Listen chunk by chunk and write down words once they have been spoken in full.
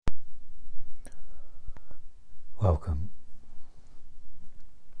Welcome.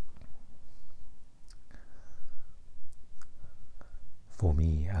 For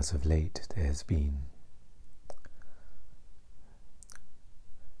me, as of late, there has been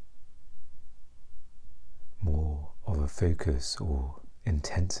more of a focus or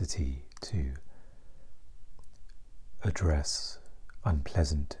intensity to address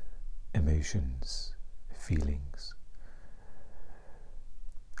unpleasant emotions, feelings,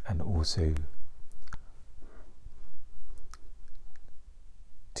 and also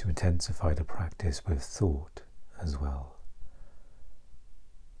to intensify the practice with thought as well.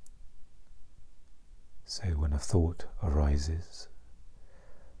 So when a thought arises,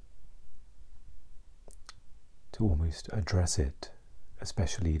 to almost address it,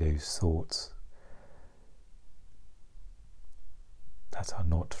 especially those thoughts that are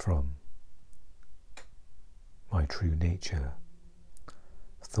not from my true nature,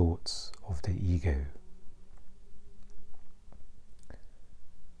 thoughts of the ego.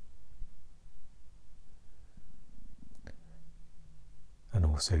 And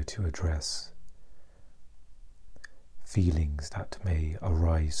also to address feelings that may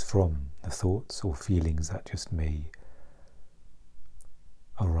arise from the thoughts, or feelings that just may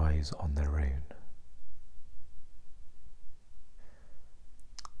arise on their own.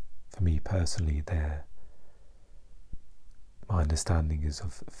 For me personally, my understanding is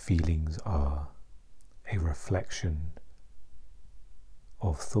of feelings are a reflection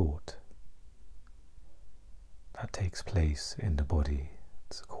of thought that takes place in the body.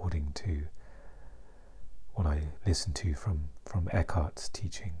 It's according to what I listen to from Eckhart's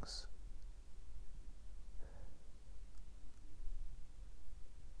teachings.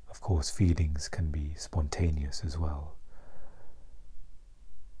 Of course, feelings can be spontaneous as well.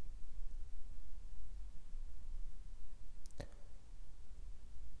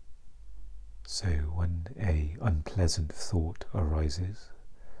 So when an unpleasant thought arises,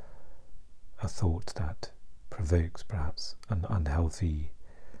 a thought that provokes perhaps an unhealthy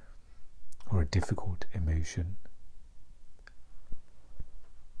or a difficult emotion,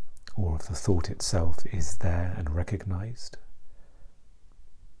 or if the thought itself is there and recognized,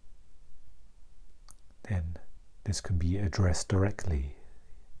 then this can be addressed directly.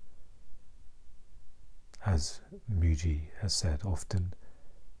 As Mooji has said, often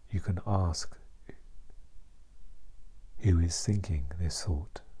you can ask, who is thinking this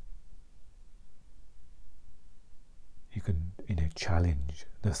thought? You can, challenge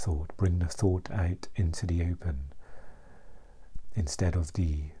the thought, bring the thought out into the open, instead of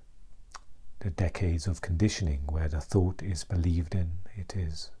the decades of conditioning where the thought is believed in, it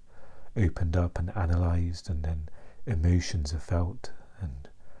is opened up and analysed, and then emotions are felt, and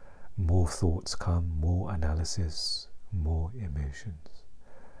more thoughts come, more analysis, more emotions.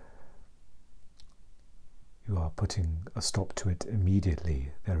 You are putting a stop to it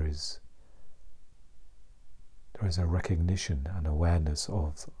immediately. There is a recognition and awareness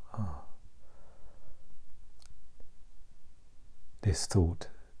of, this thought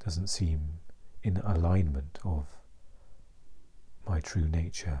doesn't seem in alignment of my true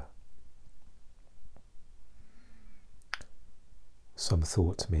nature. Some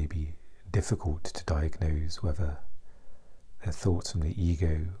thoughts may be difficult to diagnose, whether they're thoughts from the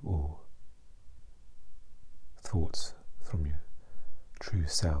ego or thoughts from your true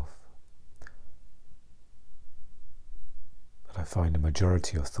self. But I find a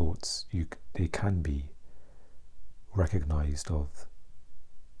majority of thoughts, they can be recognized of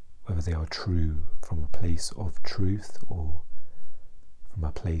whether they are true from a place of truth or from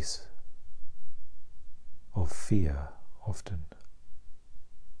a place of fear, often.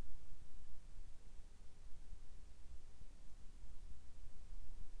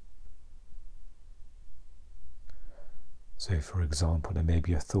 So, for example, there may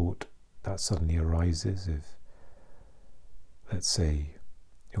be a thought that suddenly arises if, let's say,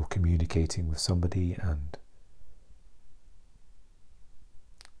 you're communicating with somebody and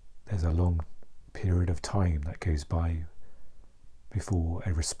there's a long period of time that goes by before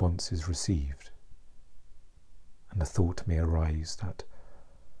a response is received. And the thought may arise that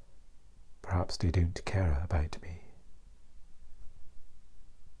perhaps they don't care about me.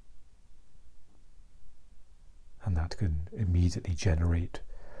 And that can immediately generate,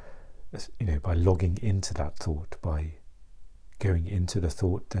 by logging into that thought, by going into the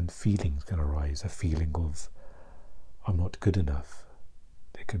thought, then feelings can arise, a feeling of, I'm not good enough.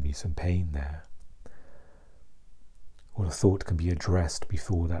 There could be some pain there. Or the thought can be addressed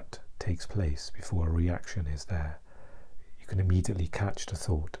before that takes place, before a reaction is there. You can immediately catch the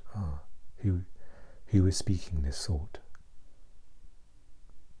thought, who is speaking this thought?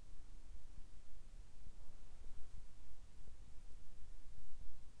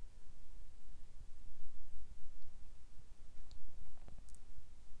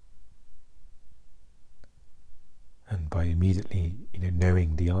 by immediately,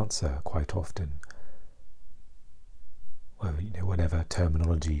 knowing the answer quite often, well, whatever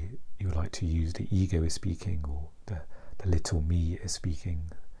terminology you would like to use, the ego is speaking, or the little me is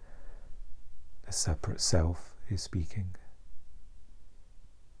speaking, the separate self is speaking.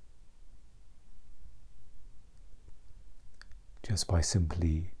 Just by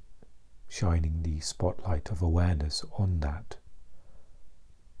simply shining the spotlight of awareness on that,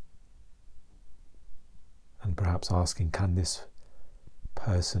 and perhaps asking, can this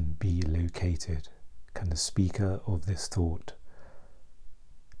person be located? Can the speaker of this thought,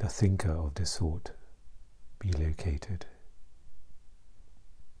 the thinker of this thought, be located?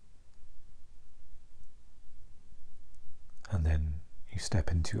 And then you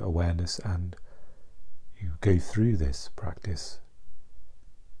step into awareness and you go through this practice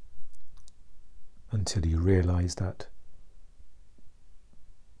until you realize that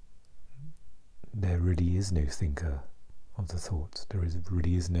there really is no thinker of the thoughts. There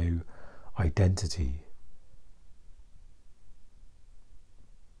really is no identity.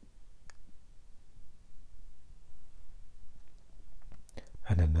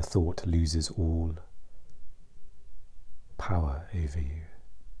 And then the thought loses all power over you.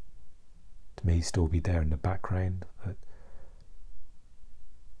 It may still be there in the background, but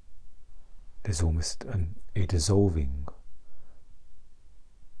there's almost a dissolving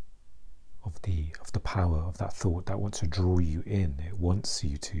of the power of that thought that wants to draw you in. It wants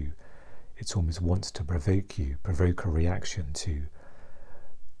you to, it almost wants to provoke a reaction to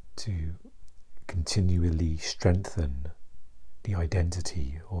continually strengthen the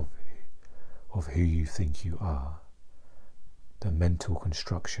identity of who you think you are, the mental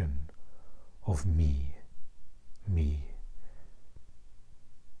construction of me,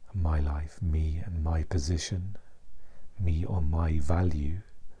 my life, me and my position, me or my value,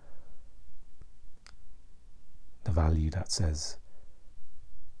 the value that says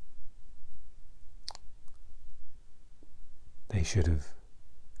they should have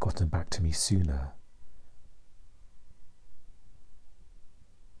gotten back to me sooner,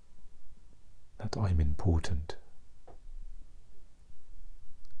 that I'm important.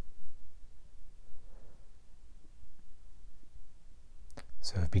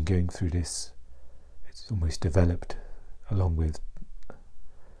 So I've been going through this, it's almost developed along with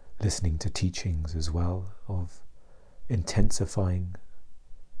listening to teachings as well, of intensifying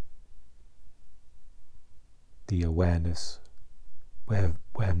the awareness where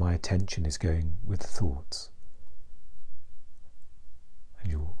my attention is going with the thoughts.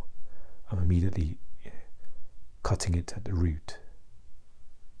 And I'm immediately cutting it at the root.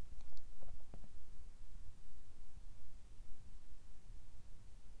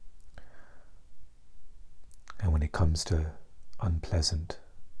 And when it comes to unpleasant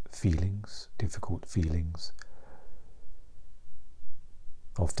feelings, difficult feelings,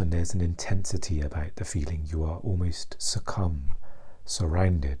 often there's an intensity about the feeling. You are almost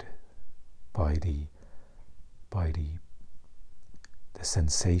surrounded by the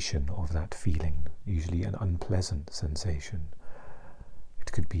sensation of that feeling, usually an unpleasant sensation.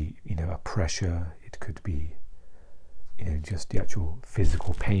 It could be, a pressure, it could be, just the actual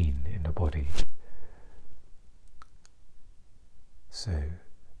physical pain in the body. So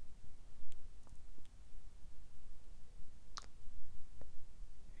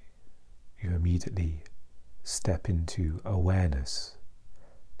you immediately step into awareness,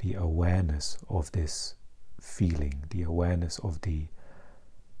 the awareness of this feeling, the awareness of the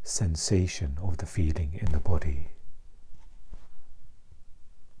sensation of the feeling in the body.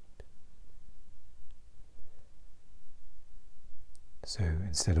 So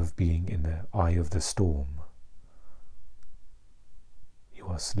instead of being in the eye of the storm, you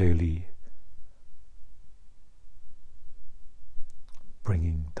are slowly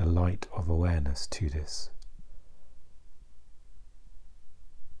bringing the light of awareness to this.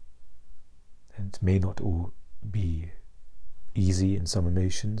 And it may not all be easy in some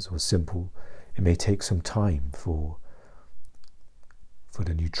emotions or simple. It may take some time for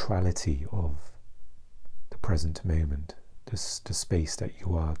the neutrality of the present moment, the space that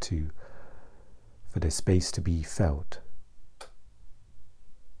you are for the space to be felt,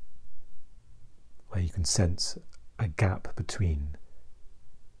 where you can sense a gap between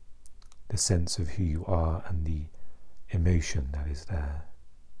the sense of who you are and the emotion that is there.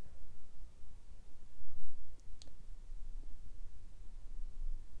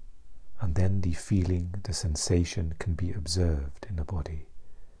 And then the feeling, the sensation can be observed in the body.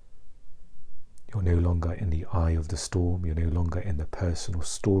 You're no longer in the eye of the storm, you're no longer in the personal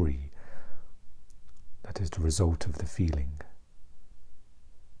story that is the result of the feeling.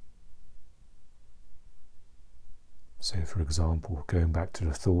 So, for example, going back to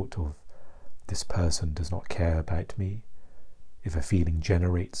the thought of this person does not care about me, if a feeling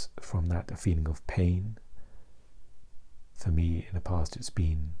generates from that, a feeling of pain, for me in the past it's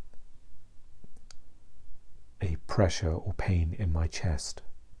been a pressure or pain in my chest.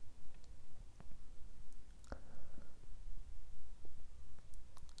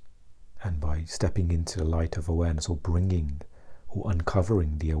 And by stepping into the light of awareness, or bringing or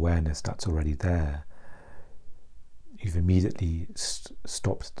uncovering the awareness that's already there, you've immediately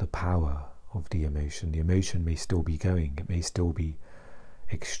stopped the power of the emotion. The emotion may still be going, it may still be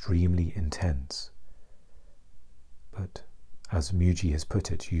extremely intense, but as Muji has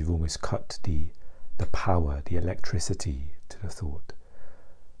put it, you've almost cut the power, the electricity to the thought.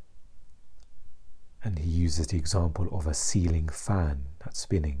 And he uses the example of a ceiling fan that's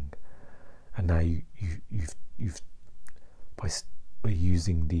spinning, and now you've by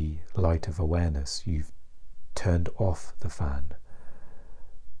using the light of awareness, you've turned off the fan.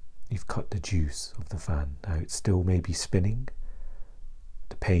 You've cut the juice of the fan. Now it still may be spinning,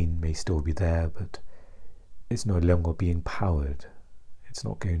 the pain may still be there, but it's no longer being powered. It's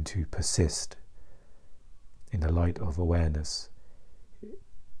not going to persist. In the light of awareness,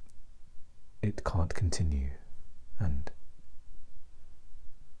 it can't continue, and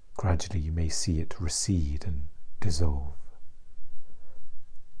gradually you may see it recede and dissolve.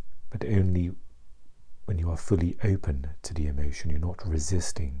 But only when you are fully open to the emotion, you're not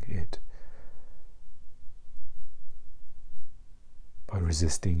resisting it. By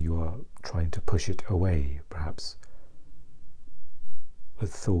resisting, you are trying to push it away, perhaps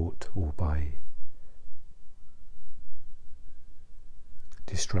with thought or by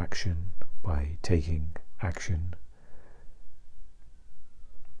distraction, by taking action.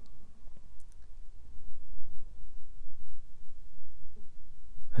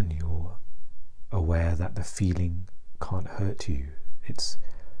 And you're aware that the feeling can't hurt you.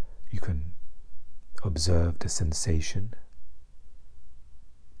 You can observe the sensation.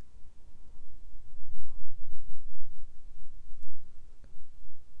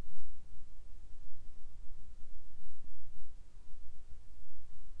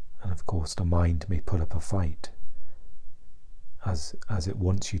 And of course the mind may put up a fight as it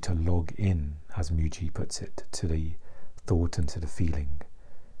wants you to log in, as Muji puts it, to the thought and to the feeling.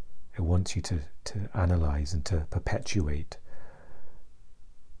 It wants you to analyze and to perpetuate.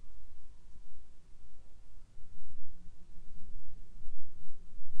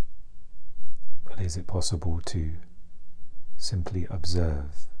 But is it possible to simply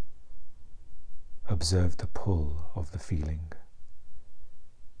observe the pull of the feeling?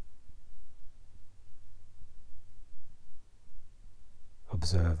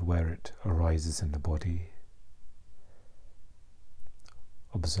 Observe where it arises in the body.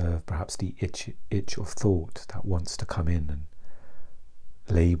 Observe perhaps the itch of thought that wants to come in and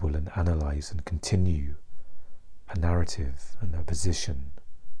label and analyze and continue a narrative and a position.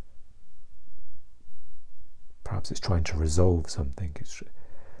 Perhaps it's trying to resolve something.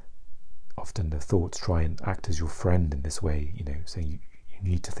 Often the thoughts try and act as your friend in this way, saying you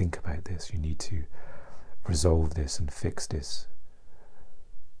need to think about this, you need to resolve this and fix this.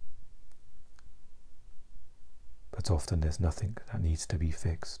 But often there's nothing that needs to be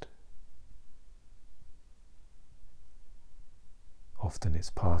fixed. Often it's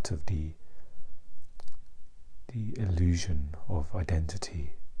part of the illusion of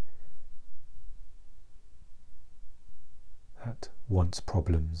identity that wants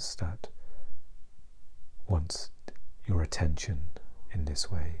problems, that wants your attention in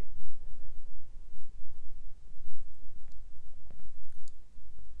this way.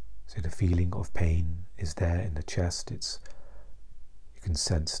 So the feeling of pain is there in the chest. You can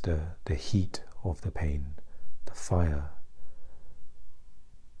sense the heat of the pain, the fire.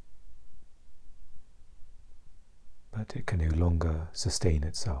 But it can no longer sustain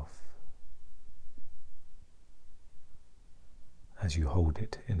itself as you hold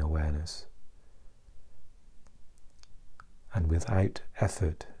it in awareness. And without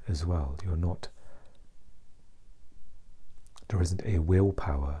effort as well. There isn't a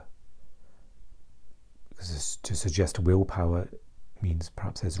willpower. Because to suggest willpower means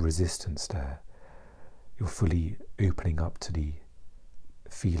perhaps there's resistance there. You're fully opening up to the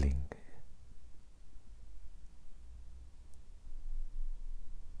feeling.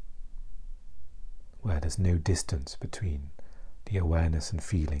 Where there's no distance between the awareness and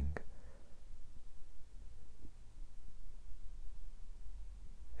feeling.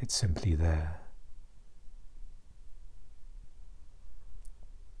 It's simply there.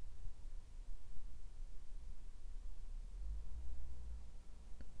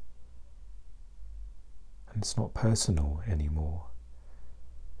 it's not personal anymore.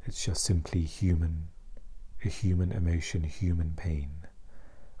 It's just simply a human emotion, human pain,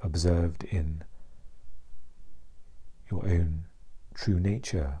 observed in your own true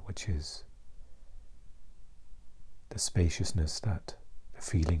nature, which is the spaciousness that the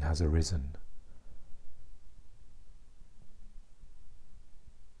feeling has arisen.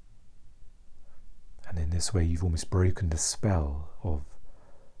 And in this way you've almost broken the spell of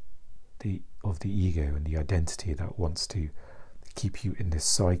the ego and the identity that wants to keep you in this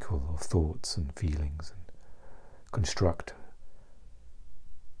cycle of thoughts and feelings and construct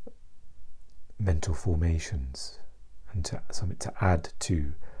mental formations and something to add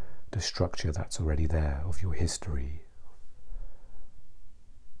to the structure that's already there of your history.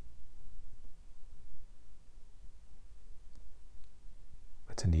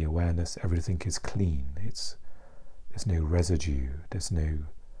 But in the awareness, everything is clean. There's no residue, there's no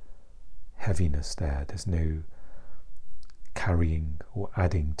heaviness there, there's no carrying or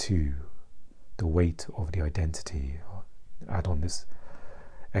adding to the weight of the identity, or add on this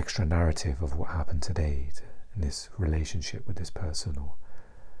extra narrative of what happened today in this relationship with this person. Or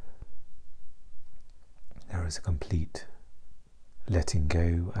there is a complete letting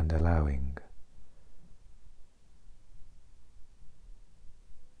go and allowing.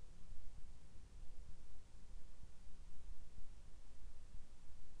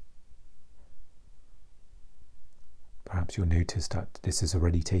 Perhaps you'll notice that this is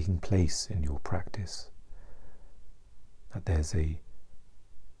already taking place in your practice, that there's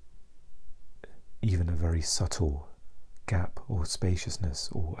even a very subtle gap or spaciousness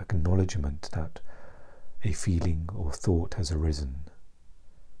or acknowledgement that a feeling or thought has arisen,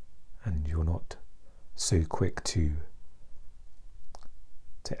 and you're not so quick to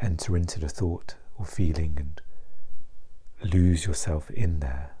enter into the thought or feeling and lose yourself in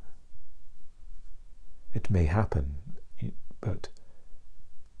there. It may happen, but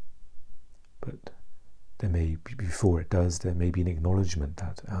there may be, before it does, there may be an acknowledgement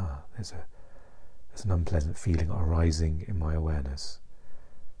that there's an unpleasant feeling arising in my awareness.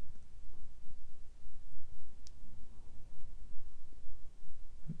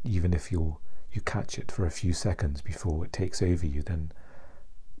 Even if you catch it for a few seconds before it takes over you, then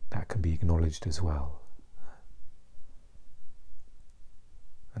that can be acknowledged as well.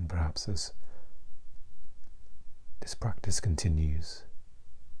 And perhaps as this practice continues,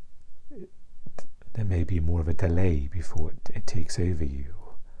 there may be more of a delay before it takes over you.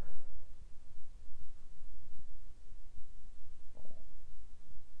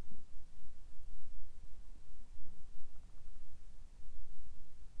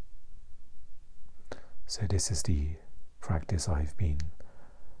 So this is the practice I've been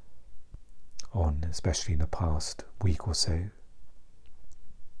on, especially in the past week or so.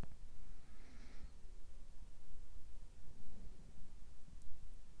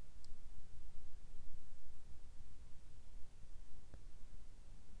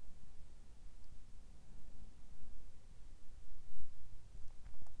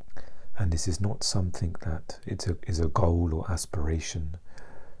 And this is not something that is a goal or aspiration.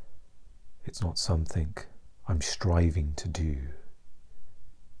 It's not something I'm striving to do.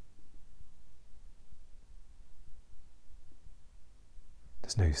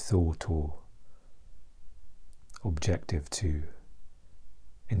 There's no thought or objective to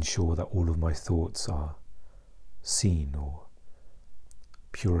ensure that all of my thoughts are seen or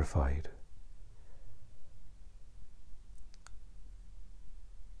purified.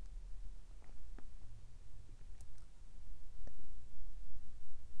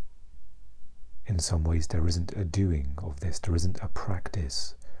 In some ways there isn't a doing of this, there isn't a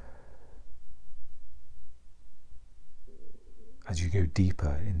practice. As you go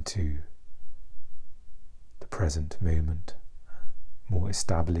deeper into the present moment, more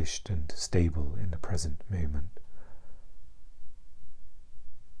established and stable in the present moment,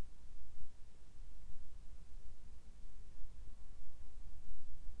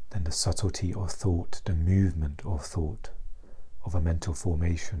 then the subtlety of thought, the movement of thought, of a mental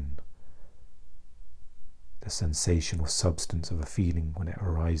formation, the sensation or substance of a feeling when it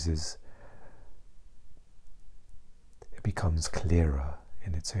arises, it becomes clearer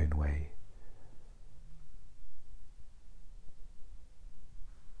in its own way.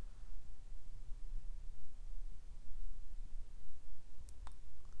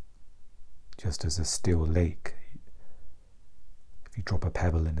 Just as a still lake, if you drop a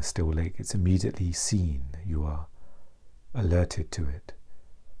pebble in a still lake, it's immediately seen, you are alerted to it.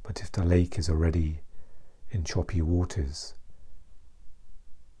 But if the lake is already in choppy waters,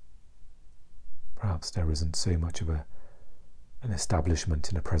 perhaps there isn't so much of an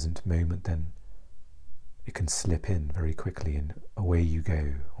establishment in a present moment, then it can slip in very quickly, and away you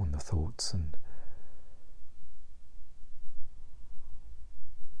go on the thoughts. And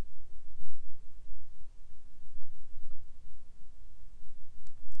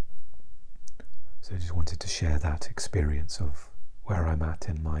so I just wanted to share that experience of where I'm at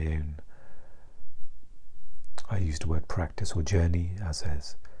in my own, I use the word practice or journey as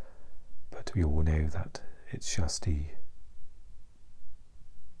is, but we all know that it's just the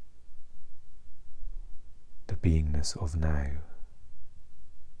beingness of now.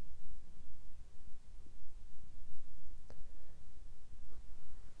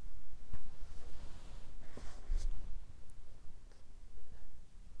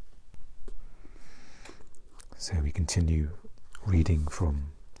 So we continue reading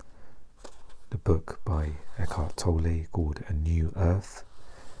from the book by Eckhart Tolle called A New Earth,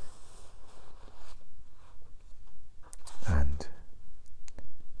 and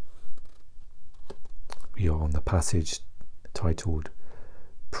we are on the passage titled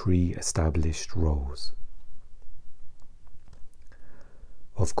Pre-Established Roles.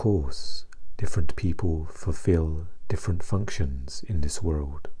 Of course, different people fulfill different functions in this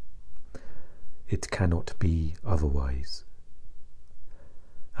world. It cannot be otherwise.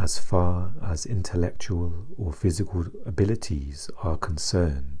 As far as intellectual or physical abilities are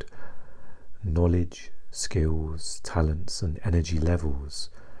concerned, knowledge, skills, talents, and energy levels,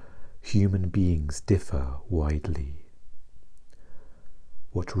 human beings differ widely.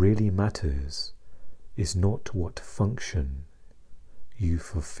 What really matters is not what function you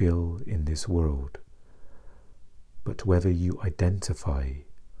fulfill in this world, but whether you identify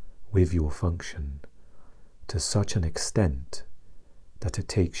with your function to such an extent that it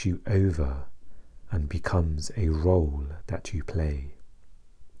takes you over and becomes a role that you play.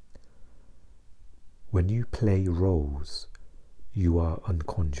 When you play roles, you are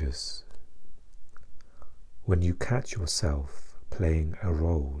unconscious. When you catch yourself playing a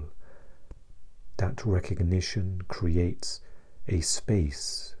role, that recognition creates a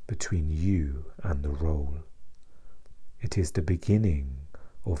space between you and the role. It is the beginning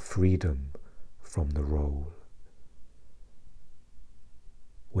of freedom from the role.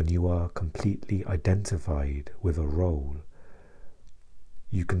 When you are completely identified with a role,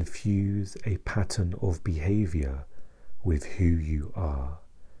 you confuse a pattern of behavior with who you are,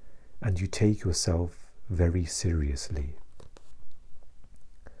 and you take yourself very seriously.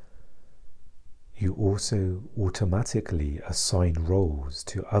 You also automatically assign roles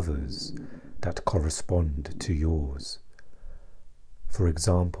to others that correspond to yours. For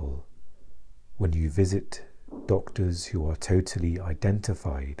example, when you visit doctors who are totally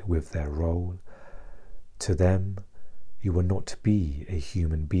identified with their role, to them you will not be a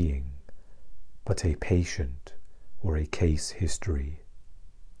human being, but a patient or a case history.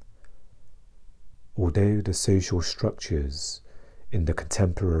 Although the social structures in the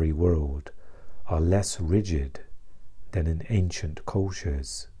contemporary world are less rigid than in ancient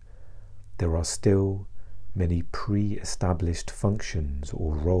cultures, there are still many pre-established functions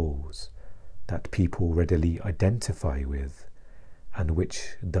or roles that people readily identify with, and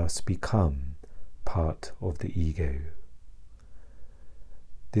which thus become part of the ego.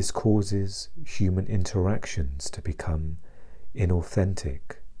 This causes human interactions to become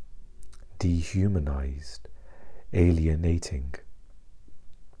inauthentic, dehumanized, alienating.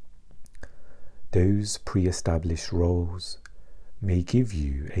 Those pre-established roles may give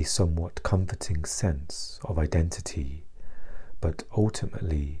you a somewhat comforting sense of identity, but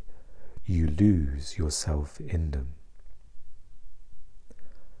ultimately you lose yourself in them.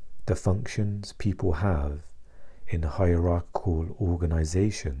 The functions people have in hierarchical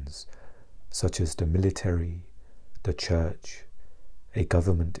organizations, such as the military, the church, a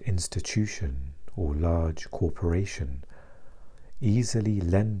government institution, or large corporation, easily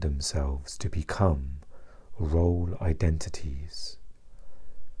lend themselves to become role identities.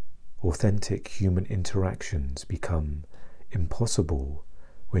 Authentic human interactions become impossible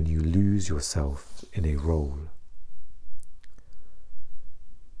when you lose yourself in a role.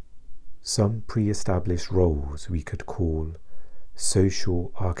 Some pre-established roles we could call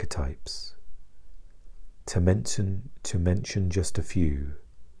social archetypes. To mention just a few: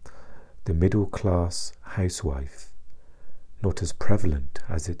 the middle-class housewife, not as prevalent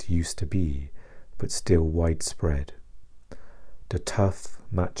as it used to be, but still widespread; the tough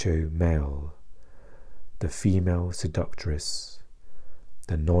macho male, the female seductress,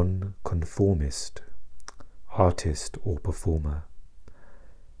 the non-conformist, artist or performer,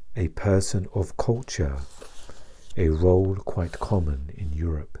 a person of culture, a role quite common in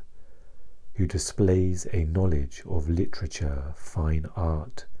Europe, who displays a knowledge of literature, fine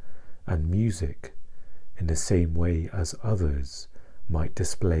art, and music in the same way as others might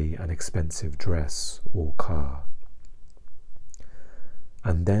display an expensive dress or car.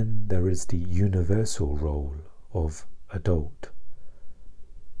 And then there is the universal role of adult.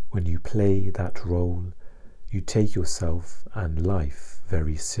 When you play that role, you take yourself and life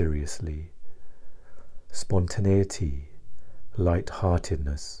very seriously. Spontaneity,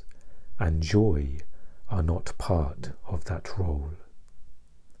 light-heartedness, and joy are not part of that role.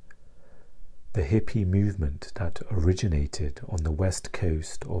 The hippie movement that originated on the west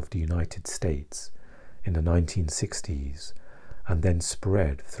coast of the United States in the 1960s and then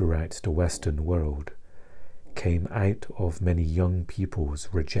spread throughout the Western world came out of many young people's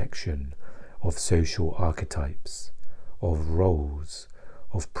rejection of social archetypes, of roles,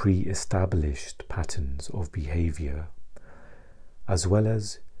 of pre-established patterns of behavior, as well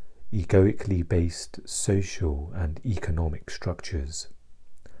as egoically based social and economic structures.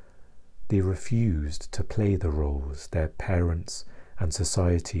 They refused to play the roles their parents and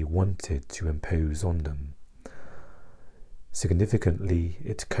society wanted to impose on them. Significantly,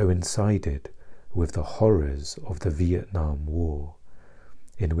 it coincided with the horrors of the Vietnam War,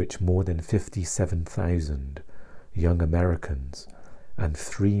 in which more than 57,000 young Americans and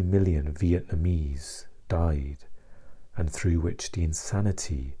 3 million Vietnamese died, and through which the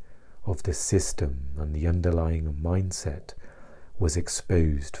insanity of the system and the underlying mindset was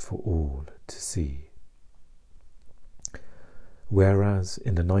exposed for all to see. Whereas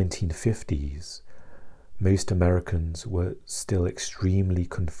in the 1950s, most Americans were still extremely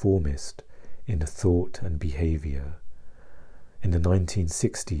conformist in thought and behavior. In the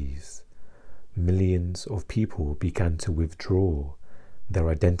 1960s, millions of people began to withdraw their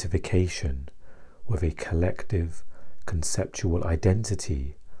identification with a collective conceptual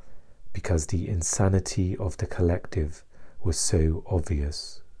identity because the insanity of the collective was so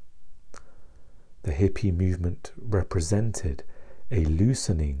obvious. The hippie movement represented a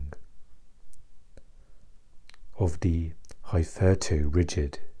loosening of the hitherto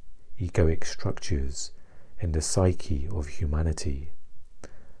rigid egoic structures in the psyche of humanity.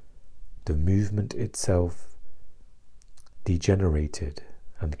 The movement itself degenerated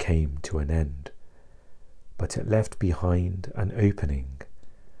and came to an end, but it left behind an opening,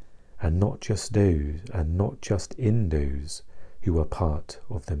 and not just in those who were part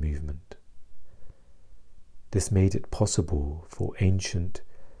of the movement. This made it possible for ancient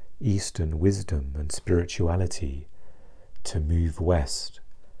Eastern wisdom and spirituality to move west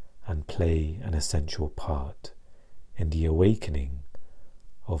and play an essential part in the awakening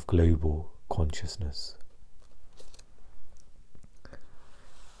of global consciousness.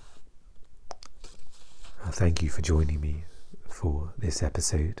 Thank you for joining me for this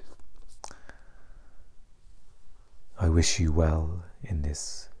episode. I wish you well in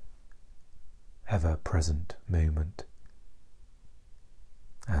this ever-present moment,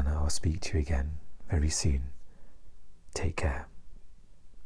 and I'll speak to you again very soon. Take care.